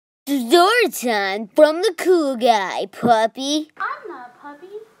Story time from the cool guy, puppy. I'm not a puppy.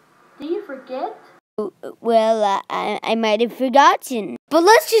 Do you forget? Well, I might have forgotten. But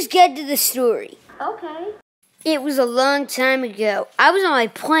let's just get to the story. Okay. It was a long time ago. I was on my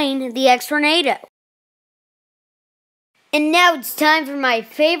plane, the X-Tornado. And now it's time for my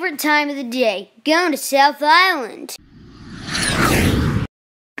favorite time of the day, going to South Island.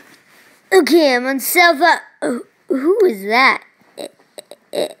 Okay, I'm on South Island. Who is that?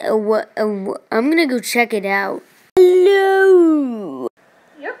 I'm gonna go check it out. Hello!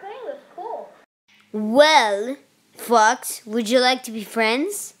 Your plane was cool. Well, Fox, would you like to be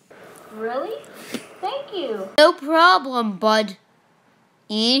friends? Really? Thank you. No problem, bud.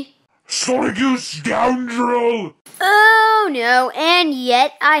 E? Sonic, you scoundrel! Oh no, and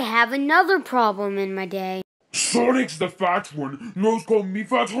yet I have another problem in my day. Sonic's the fat one. Nose called me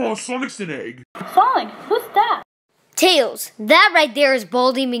fat, huh? Sonic's an egg. Sonic, who's that? Tails, that right there is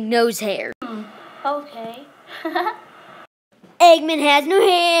Baldy McNosehair. Okay. Eggman has no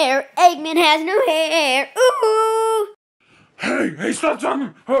hair. Eggman has no hair. Ooh! Hey, stop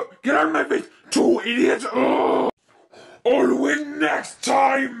talking! Get out of my face, two idiots! I'll win next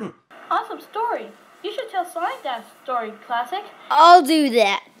time! Awesome story. You should tell Sonic that story, Classic. I'll do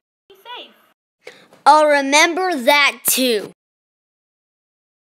that. Be safe. I'll remember that too.